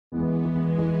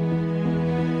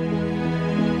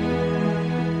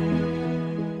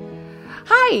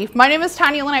Hi, my name is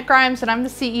Tanya Lynette Grimes and I'm the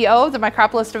CEO of the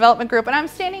Micropolis Development Group, and I'm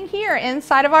standing here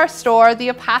inside of our store, the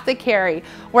Apothecary.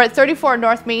 We're at 34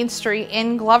 North Main Street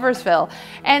in Gloversville.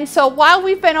 And so while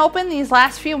we've been open these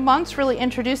last few months, really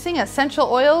introducing essential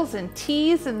oils and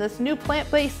teas and this new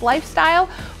plant-based lifestyle,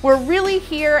 we're really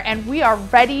here and we are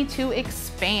ready to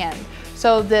expand.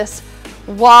 So this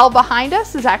wall behind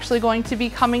us is actually going to be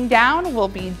coming down. We'll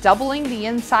be doubling the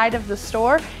inside of the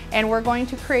store, and we're going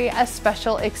to create a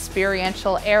special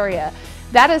experiential area.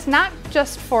 That is not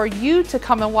just for you to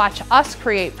come and watch us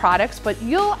create products, but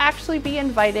you'll actually be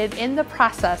invited in the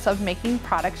process of making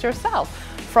products yourself,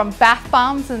 from bath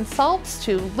bombs and salts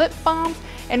to lip balms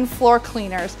and floor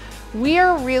cleaners. We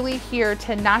are really here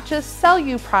to not just sell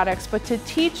you products, but to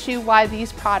teach you why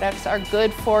these products are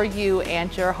good for you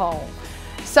and your home.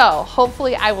 So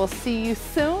hopefully I will see you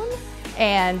soon,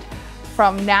 and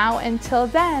from now until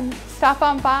then, stop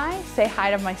on by, say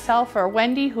hi to myself or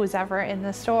Wendy, who's ever in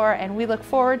the store, and we look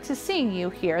forward to seeing you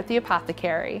here at the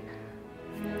Apothecary.